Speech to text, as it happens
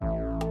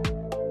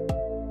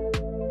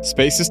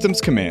Space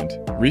Systems Command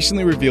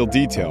recently revealed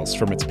details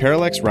from its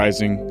Parallax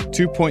Rising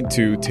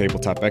 2.2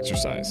 tabletop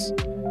exercise,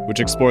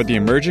 which explored the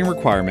emerging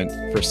requirement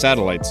for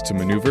satellites to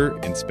maneuver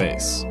in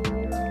space.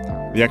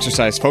 The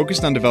exercise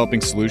focused on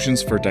developing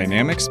solutions for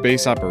dynamic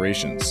space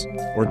operations,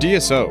 or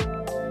DSO,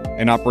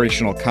 an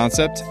operational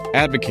concept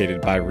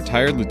advocated by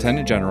retired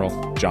Lieutenant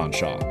General John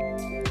Shaw.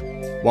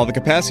 While the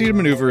capacity to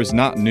maneuver is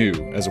not new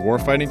as a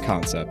warfighting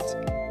concept,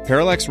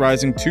 Parallax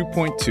Rising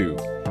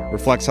 2.2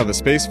 reflects how the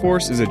Space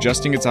Force is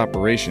adjusting its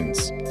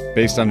operations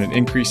based on an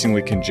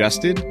increasingly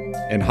congested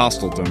and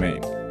hostile domain.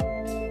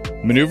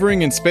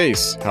 Maneuvering in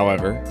space,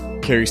 however,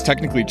 carries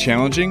technically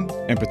challenging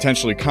and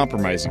potentially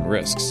compromising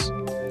risks,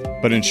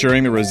 but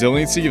ensuring the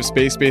resiliency of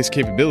space-based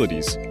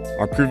capabilities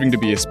are proving to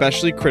be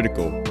especially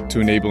critical to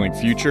enabling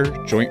future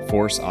joint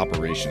force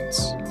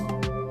operations.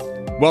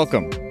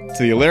 Welcome to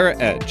the Alera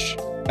Edge,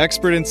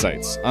 expert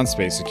insights on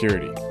space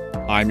security.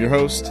 I'm your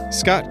host,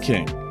 Scott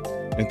King,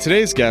 and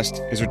today's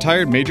guest is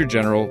retired Major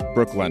General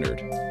Brooke Leonard,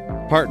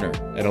 partner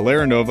at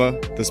Alera Nova,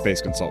 the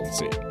space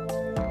consultancy.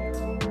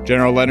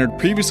 General Leonard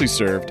previously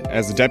served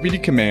as the Deputy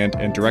Command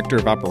and Director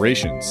of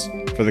Operations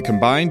for the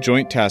Combined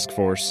Joint Task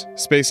Force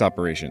Space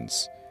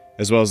Operations,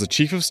 as well as the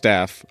Chief of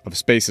Staff of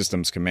Space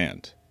Systems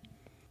Command.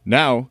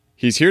 Now,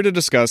 he's here to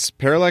discuss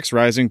Parallax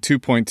Rising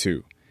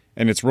 2.2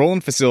 and its role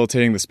in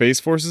facilitating the Space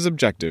Force's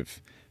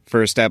objective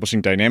for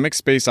establishing dynamic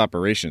space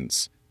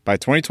operations by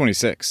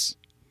 2026.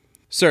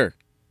 Sir,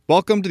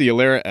 welcome to the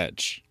Alera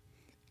Edge.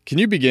 Can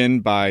you begin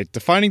by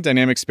defining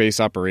dynamic space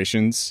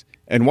operations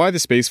and why the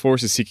Space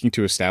Force is seeking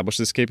to establish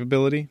this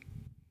capability?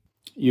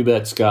 You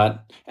bet,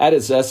 Scott. At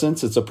its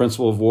essence, it's a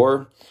principle of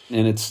war,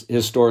 and it's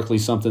historically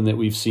something that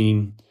we've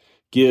seen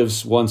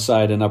gives one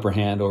side an upper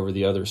hand over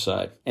the other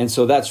side. And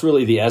so that's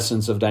really the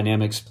essence of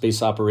dynamic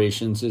space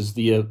operations, is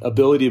the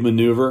ability to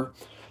maneuver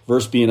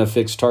versus being a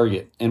fixed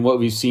target. And what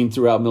we've seen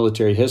throughout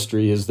military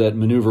history is that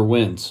maneuver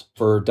wins.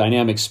 For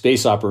dynamic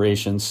space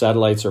operations,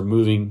 satellites are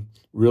moving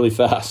really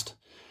fast.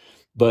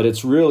 But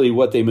it's really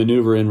what they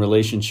maneuver in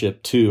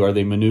relationship to. Are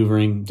they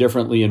maneuvering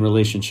differently in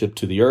relationship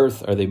to the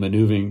Earth? Are they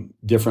maneuvering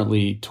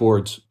differently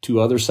towards two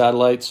other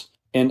satellites?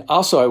 And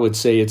also, I would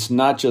say it's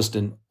not just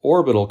an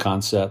orbital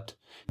concept.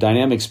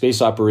 Dynamic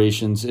space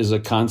operations is a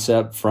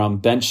concept from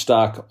bench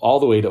stock all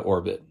the way to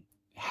orbit.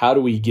 How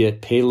do we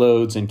get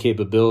payloads and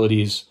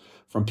capabilities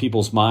from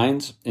people's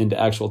minds into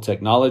actual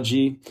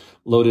technology,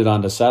 loaded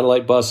onto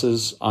satellite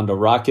buses, onto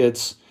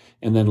rockets,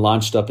 and then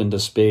launched up into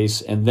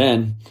space? And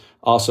then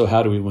also,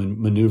 how do we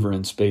maneuver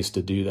in space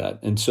to do that?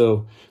 And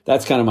so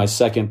that's kind of my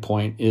second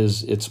point,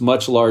 is it's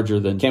much larger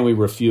than can we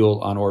refuel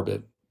on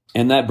orbit?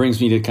 And that brings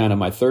me to kind of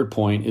my third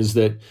point, is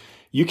that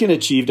you can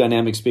achieve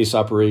dynamic space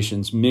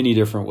operations many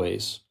different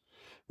ways.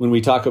 When we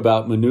talk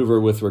about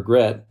maneuver with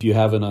regret, if you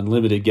have an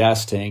unlimited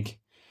gas tank,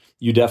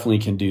 you definitely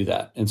can do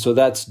that. And so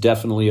that's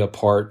definitely a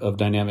part of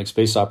dynamic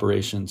space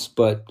operations.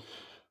 But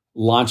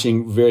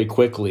launching very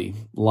quickly,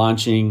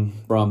 launching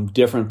from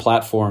different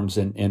platforms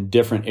and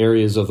different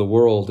areas of the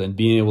world, and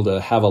being able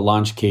to have a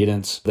launch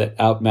cadence that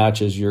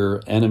outmatches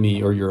your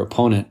enemy or your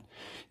opponent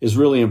is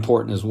really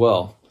important as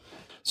well.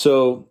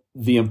 So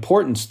the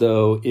importance,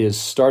 though, is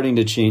starting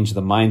to change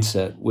the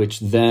mindset, which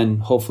then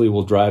hopefully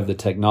will drive the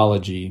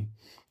technology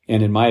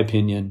and, in my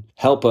opinion,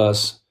 help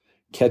us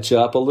catch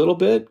up a little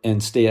bit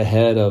and stay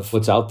ahead of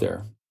what's out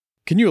there.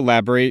 Can you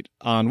elaborate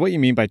on what you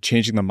mean by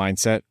changing the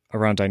mindset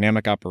around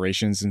dynamic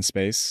operations in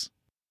space?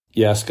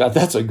 Yeah, Scott,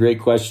 that's a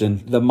great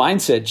question. The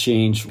mindset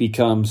change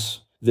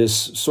becomes this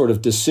sort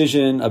of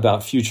decision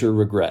about future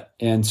regret.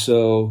 And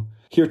so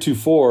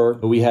heretofore,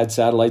 we had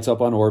satellites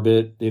up on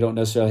orbit. They don't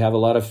necessarily have a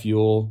lot of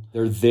fuel.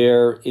 They're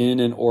there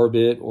in an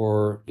orbit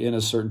or in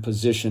a certain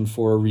position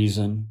for a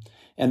reason.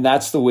 And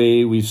that's the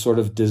way we've sort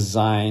of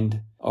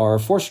designed our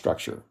force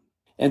structure.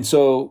 And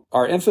so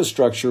our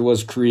infrastructure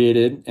was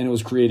created, and it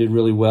was created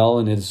really well,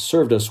 and it has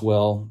served us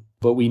well.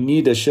 But we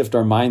need to shift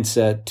our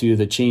mindset to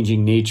the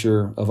changing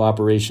nature of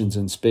operations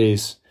in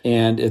space.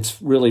 And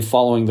it's really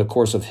following the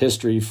course of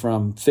history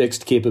from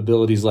fixed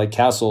capabilities like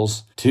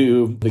castles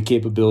to the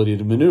capability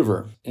to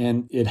maneuver.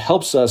 And it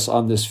helps us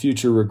on this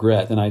future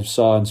regret. And I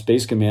saw in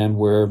Space Command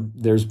where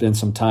there's been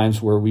some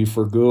times where we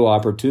forgo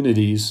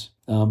opportunities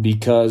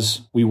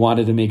because we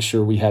wanted to make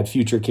sure we had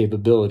future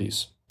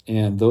capabilities.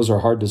 And those are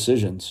hard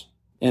decisions.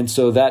 And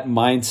so that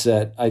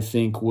mindset, I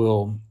think,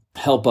 will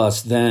help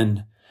us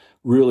then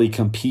really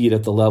compete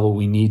at the level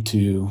we need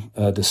to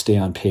stay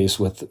on pace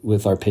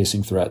with our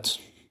pacing threats.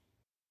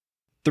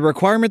 The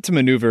requirement to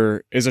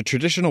maneuver is a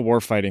traditional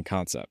warfighting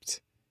concept.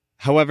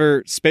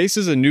 However, space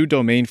is a new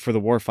domain for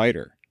the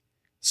warfighter.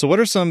 So what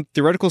are some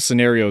theoretical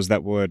scenarios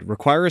that would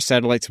require a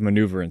satellite to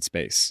maneuver in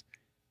space,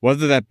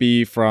 whether that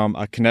be from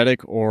a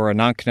kinetic or a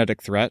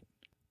non-kinetic threat,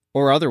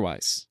 or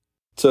otherwise?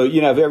 So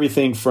you have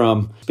everything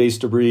from space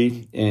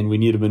debris, and we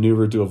need a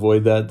maneuver to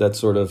avoid that. That's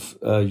sort of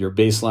your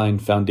baseline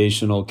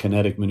foundational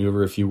kinetic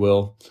maneuver, if you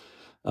will.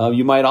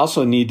 You might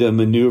also need to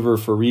maneuver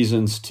for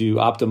reasons to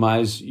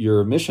optimize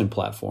your mission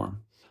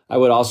platform. I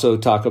would also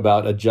talk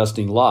about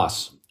adjusting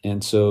loss.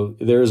 And so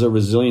there is a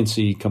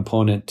resiliency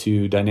component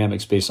to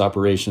dynamic space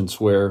operations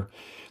where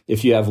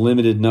if you have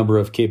limited number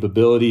of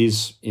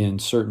capabilities in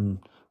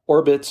certain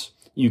orbits,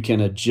 you can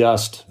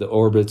adjust the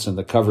orbits and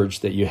the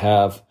coverage that you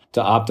have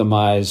to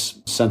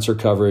optimize sensor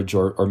coverage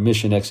or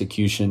mission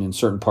execution in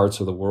certain parts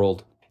of the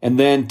world. And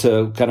then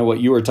to kind of what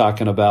you were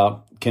talking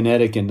about,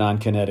 kinetic and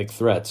non-kinetic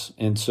threats.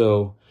 And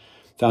so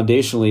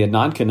foundationally, a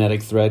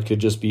non-kinetic threat could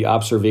just be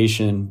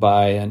observation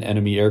by an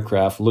enemy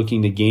aircraft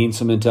looking to gain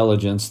some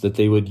intelligence that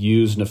they would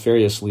use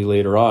nefariously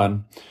later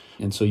on.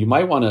 And so you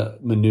might want to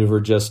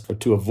maneuver just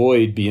to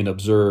avoid being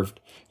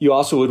observed. You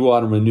also would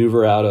want to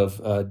maneuver out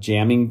of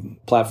jamming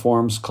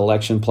platforms,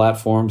 collection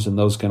platforms, and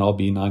those can all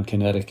be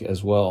non-kinetic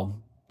as well.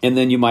 And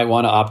then you might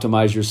want to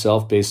optimize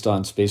yourself based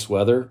on space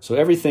weather. So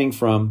everything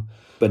from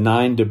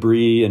benign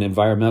debris and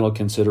environmental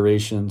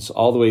considerations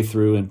all the way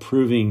through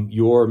improving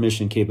your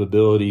mission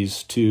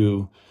capabilities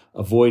to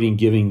avoiding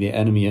giving the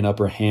enemy an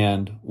upper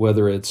hand,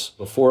 whether it's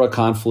before a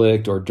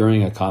conflict or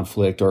during a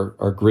conflict,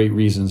 are great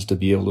reasons to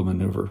be able to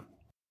maneuver.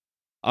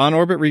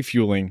 On-orbit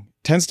refueling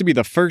tends to be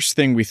the first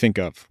thing we think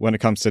of when it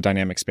comes to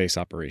dynamic space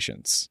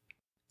operations.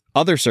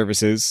 Other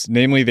services,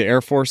 namely the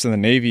Air Force and the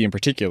Navy in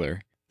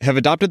particular, have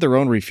adopted their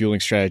own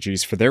refueling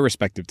strategies for their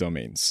respective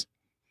domains.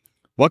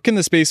 What can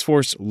the Space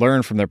Force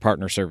learn from their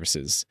partner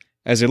services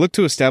as they look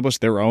to establish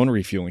their own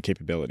refueling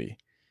capability?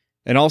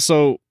 And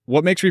also,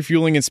 what makes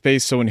refueling in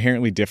space so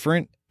inherently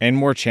different and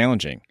more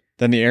challenging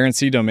than the air and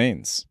sea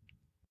domains?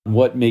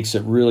 What makes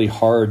it really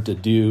hard to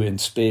do in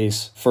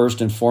space,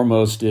 first and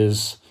foremost,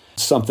 is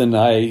something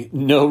I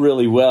know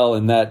really well,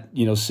 and that,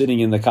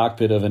 sitting in the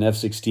cockpit of an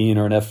F-16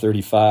 or an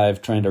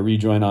F-35 trying to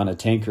rejoin on a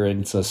tanker,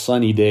 and it's a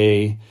sunny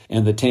day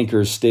and the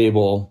tanker is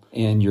stable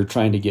and you're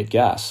trying to get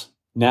gas.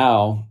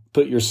 Now,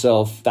 put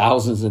yourself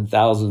thousands and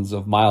thousands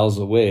of miles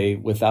away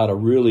without a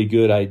really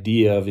good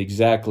idea of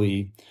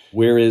exactly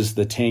where is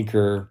the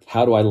tanker,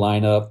 how do I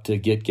line up to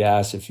get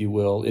gas, if you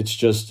will. It's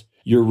just,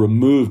 you're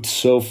removed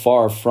so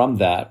far from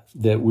that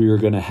we're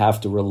going to have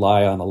to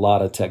rely on a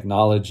lot of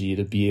technology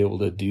to be able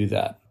to do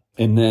that.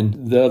 And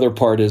then the other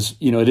part is,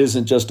 it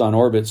isn't just on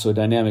orbit. So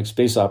dynamic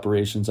space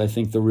operations, I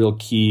think the real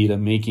key to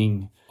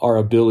making our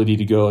ability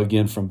to go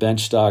again from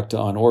bench stock to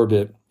on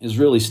orbit is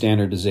really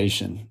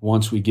standardization.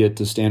 Once we get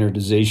to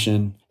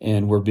standardization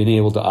and we're being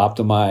able to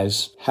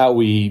optimize how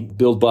we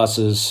build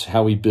buses,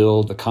 how we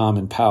build the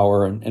common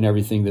power and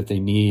everything that they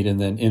need,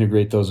 and then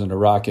integrate those into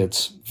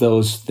rockets,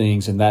 those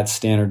things and that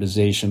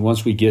standardization,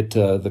 once we get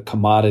to the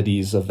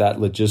commodities of that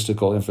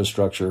logistical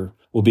infrastructure,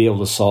 we'll be able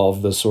to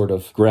solve the sort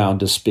of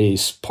ground to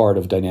space part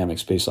of dynamic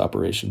space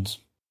operations.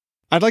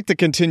 I'd like to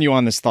continue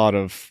on this thought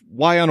of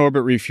why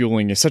on-orbit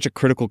refueling is such a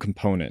critical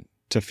component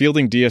to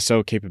fielding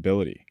DSO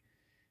capability.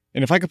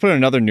 And if I could put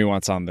another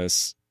nuance on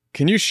this,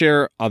 can you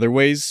share other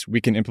ways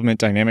we can implement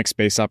dynamic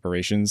space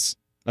operations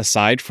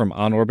aside from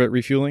on-orbit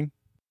refueling?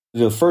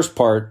 The first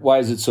part, why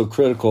is it so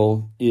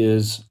critical,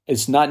 is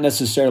it's not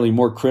necessarily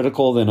more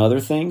critical than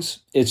other things.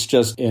 It's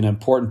just an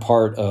important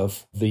part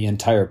of the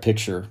entire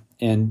picture.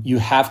 And you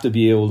have to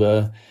be able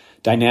to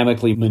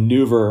dynamically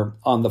maneuver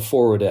on the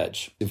forward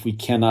edge. If we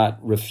cannot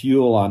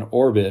refuel on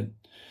orbit,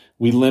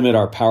 we limit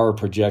our power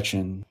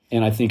projection.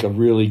 And I think a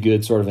really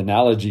good sort of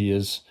analogy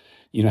is,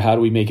 how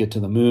do we make it to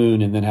the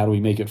moon? And then how do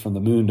we make it from the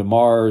moon to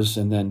Mars?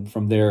 And then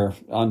from there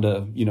on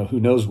to, who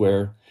knows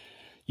where.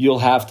 You'll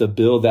have to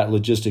build that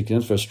logistic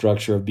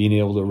infrastructure of being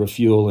able to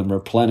refuel and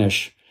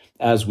replenish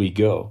as we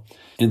go.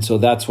 And so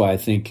that's why I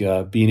think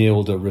being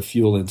able to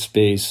refuel in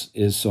space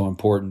is so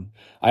important.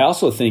 I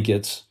also think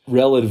it's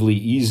relatively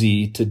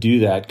easy to do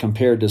that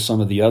compared to some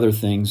of the other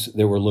things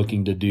that we're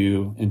looking to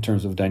do in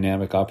terms of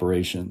dynamic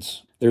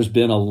operations. There's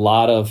been a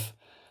lot of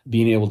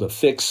being able to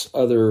fix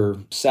other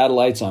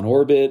satellites on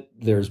orbit.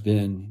 There's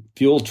been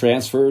fuel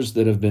transfers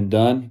that have been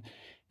done,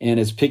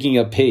 and it's picking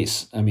up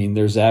pace. I mean,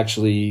 there's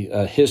actually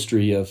a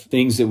history of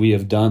things that we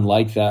have done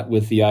like that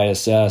with the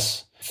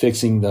ISS,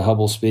 fixing the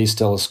Hubble Space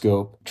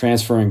Telescope,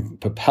 transferring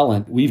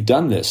propellant. We've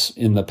done this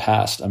in the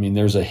past. I mean,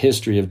 there's a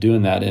history of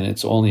doing that, and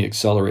it's only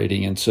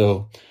accelerating. And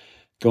so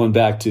going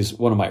back to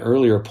one of my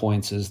earlier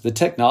points is the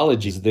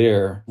technology's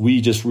there.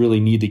 We just really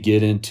need to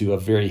get into a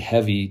very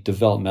heavy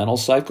developmental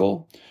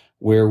cycle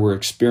where we're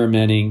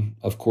experimenting,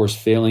 of course,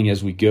 failing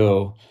as we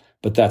go,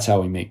 but that's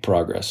how we make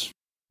progress.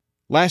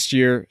 Last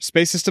year,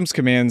 Space Systems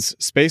Command's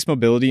Space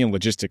Mobility and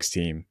Logistics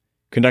team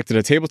conducted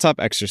a tabletop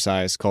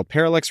exercise called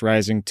Parallax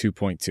Rising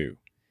 2.2.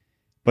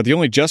 But they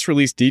only just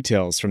released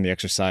details from the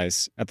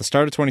exercise at the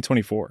start of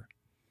 2024.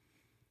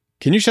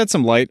 Can you shed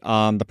some light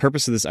on the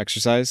purpose of this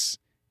exercise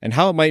and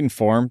how it might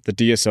inform the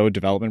DSO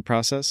development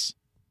process?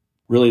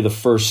 Really, the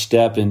first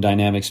step in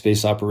dynamic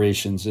space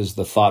operations is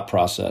the thought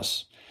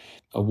process.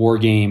 A war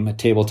game, a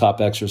tabletop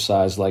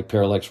exercise like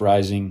Parallax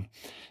Rising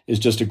is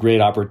just a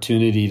great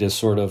opportunity to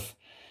sort of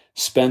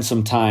spend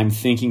some time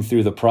thinking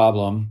through the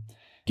problem,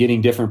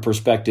 getting different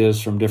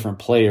perspectives from different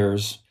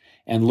players,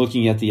 and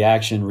looking at the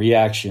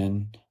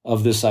action-reaction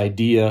of this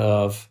idea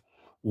of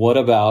what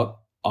about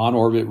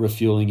on-orbit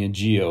refueling in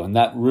GEO? And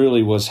that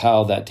really was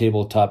how that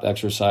tabletop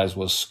exercise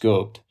was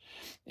scoped.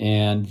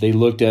 And they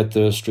looked at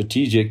the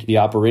strategic, the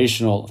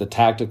operational, the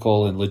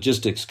tactical, and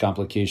logistics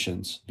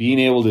complications. Being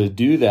able to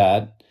do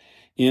that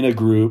in a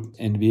group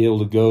and to be able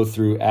to go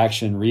through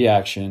action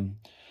reaction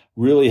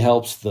really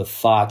helps the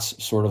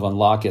thoughts sort of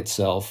unlock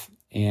itself,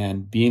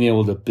 and being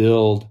able to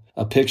build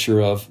a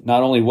picture of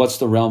not only what's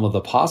the realm of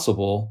the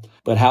possible,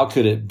 but how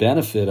could it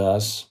benefit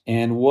us,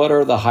 and what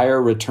are the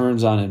higher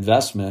returns on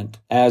investment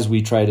as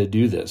we try to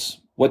do this.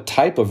 What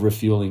type of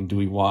refueling do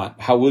we want?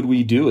 How would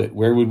we do it?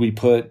 Where would we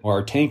put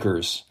our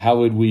tankers? How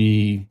would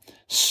we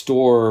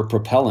store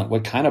propellant?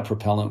 What kind of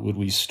propellant would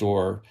we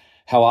store?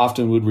 How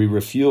often would we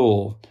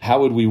refuel? How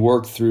would we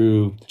work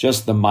through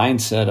just the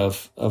mindset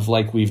of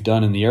like we've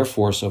done in the Air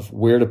Force, of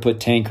where to put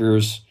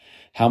tankers,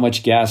 how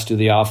much gas do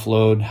they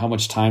offload, how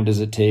much time does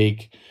it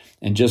take,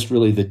 and just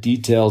really the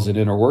details and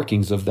inner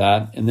workings of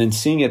that. And then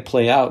seeing it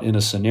play out in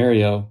a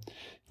scenario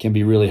can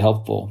be really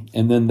helpful.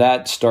 And then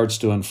that starts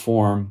to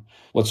inform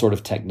what sort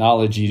of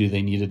technology do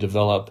they need to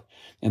develop.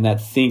 And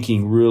that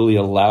thinking really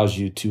allows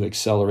you to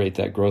accelerate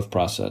that growth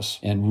process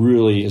and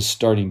really is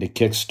starting to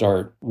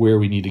kickstart where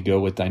we need to go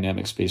with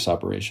dynamic space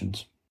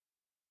operations.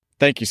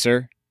 Thank you,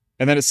 sir.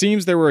 And then it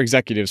seems there were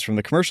executives from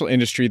the commercial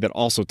industry that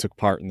also took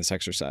part in this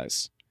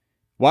exercise.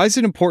 Why is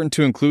it important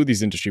to include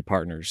these industry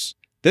partners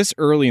this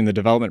early in the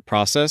development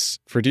process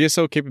for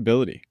DSO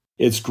capability?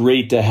 It's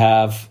great to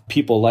have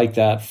people like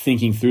that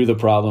thinking through the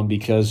problem,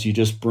 because you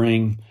just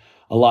bring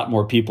a lot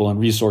more people and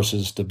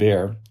resources to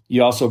bear.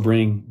 You also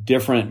bring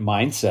different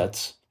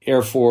mindsets.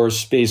 Air Force,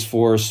 Space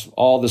Force,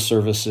 all the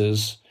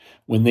services,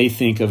 when they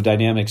think of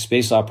dynamic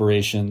space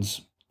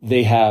operations,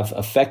 they have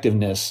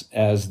effectiveness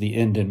as the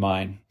end in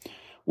mind,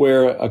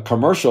 where a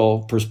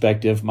commercial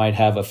perspective might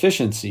have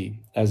efficiency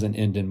as an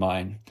end in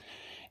mind.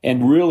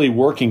 And really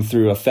working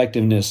through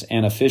effectiveness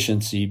and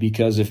efficiency,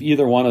 because if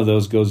either one of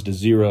those goes to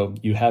zero,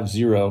 you have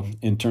zero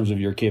in terms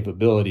of your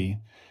capability.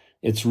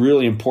 It's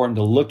really important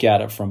to look at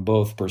it from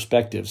both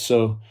perspectives.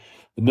 So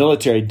the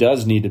military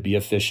does need to be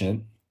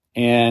efficient,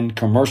 and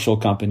commercial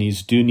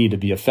companies do need to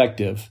be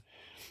effective.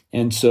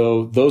 And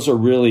so those are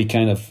really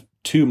kind of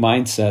two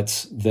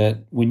mindsets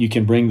that, when you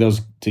can bring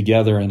those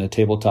together in a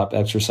tabletop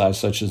exercise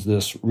such as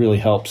this, really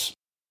helps.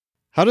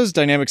 How does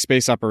dynamic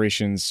space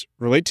operations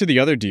relate to the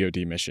other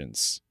DoD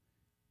missions?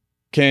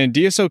 Can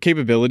DSO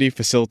capability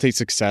facilitate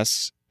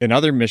success in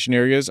other mission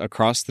areas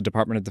across the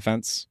Department of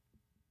Defense?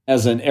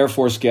 As an Air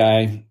Force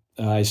guy,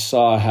 I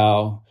saw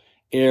how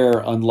air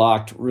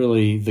unlocked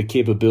really the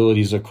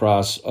capabilities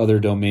across other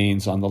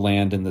domains on the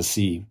land and the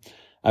sea.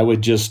 I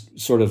would just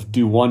sort of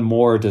do one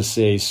more to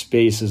say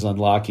space is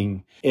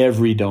unlocking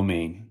every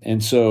domain.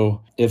 And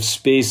so if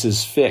space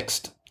is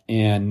fixed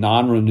and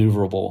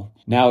non-maneuverable,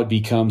 now it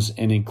becomes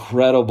an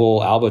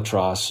incredible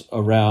albatross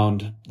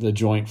around the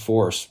joint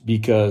force,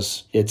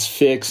 because it's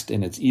fixed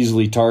and it's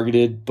easily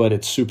targeted, but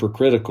it's super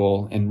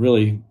critical. And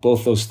really,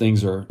 both those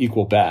things are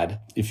equal bad,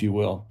 if you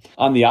will.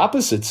 On the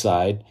opposite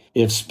side,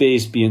 if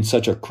space, being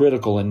such a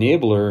critical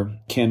enabler,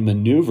 can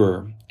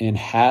maneuver and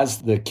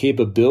has the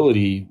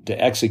capability to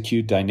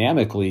execute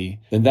dynamically,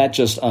 then that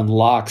just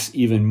unlocks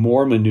even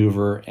more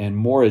maneuver and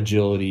more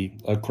agility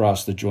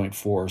across the joint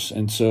force.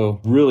 And so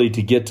really,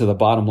 to get to the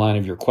bottom line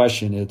of your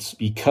question, it's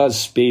because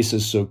space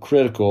is so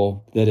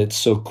critical that it's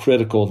so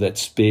critical that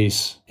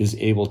space is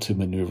able to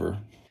maneuver.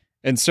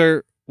 And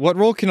sir, what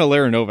role can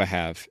AleraNova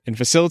have in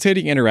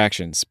facilitating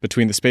interactions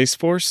between the Space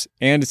Force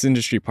and its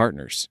industry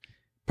partners,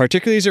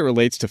 particularly as it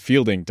relates to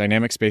fielding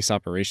dynamic space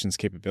operations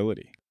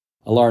capability?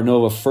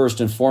 AleraNova, first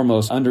and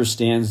foremost,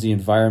 understands the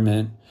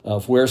environment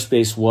of where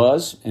space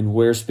was and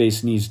where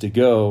space needs to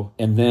go.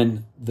 And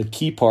then the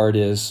key part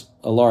is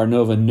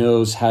AleraNova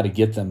knows how to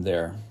get them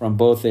there, from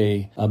both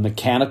a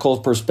mechanical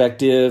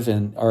perspective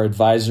and our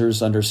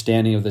advisors'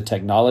 understanding of the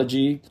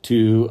technology,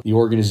 to the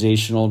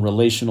organizational and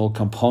relational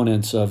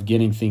components of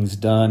getting things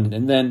done.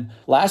 And then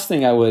last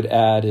thing I would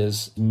add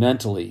is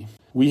mentally.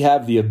 We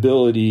have the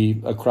ability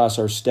across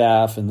our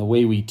staff and the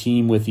way we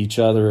team with each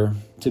other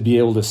to be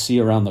able to see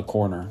around the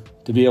corner,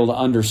 to be able to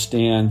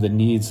understand the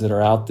needs that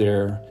are out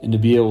there, and to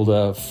be able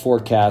to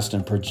forecast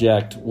and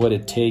project what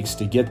it takes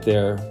to get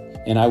there.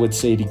 And I would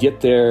say to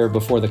get there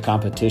before the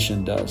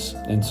competition does.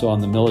 And so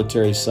on the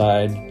military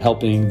side,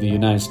 helping the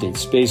United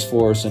States Space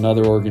Force and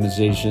other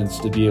organizations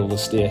to be able to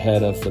stay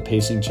ahead of the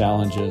pacing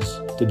challenges,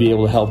 to be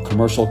able to help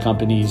commercial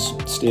companies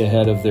stay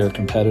ahead of their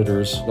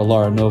competitors.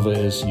 AleraNova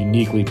is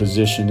uniquely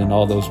positioned in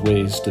all those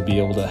ways to be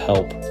able to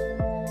help.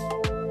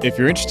 If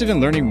you're interested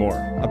in learning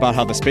more about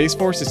how the Space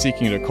Force is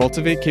seeking to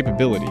cultivate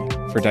capability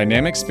for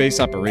dynamic space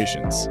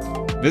operations,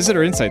 visit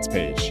our Insights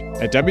page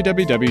at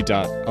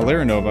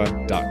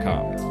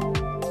www.AleraNova.com.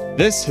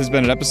 This has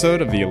been an episode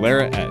of the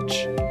Alera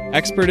Edge,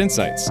 expert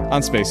insights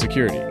on space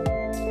security.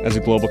 As a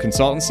global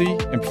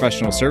consultancy and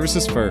professional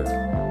services firm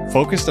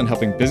focused on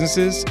helping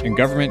businesses and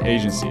government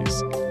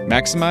agencies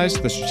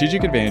maximize the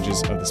strategic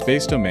advantages of the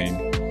space domain,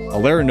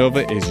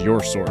 AleraNova is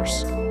your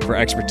source for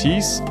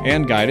expertise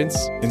and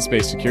guidance in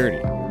space security.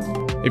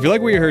 If you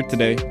like what you heard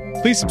today,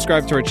 please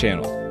subscribe to our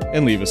channel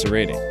and leave us a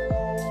rating.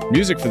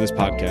 Music for this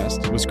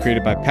podcast was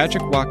created by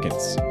Patrick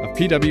Watkins of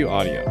PW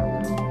Audio.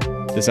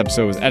 This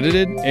episode was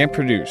edited and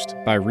produced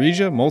by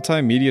Regia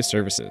Multimedia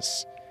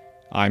Services.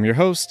 I'm your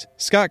host,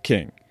 Scott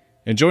King,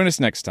 and join us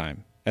next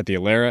time at the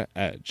Alera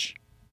Edge.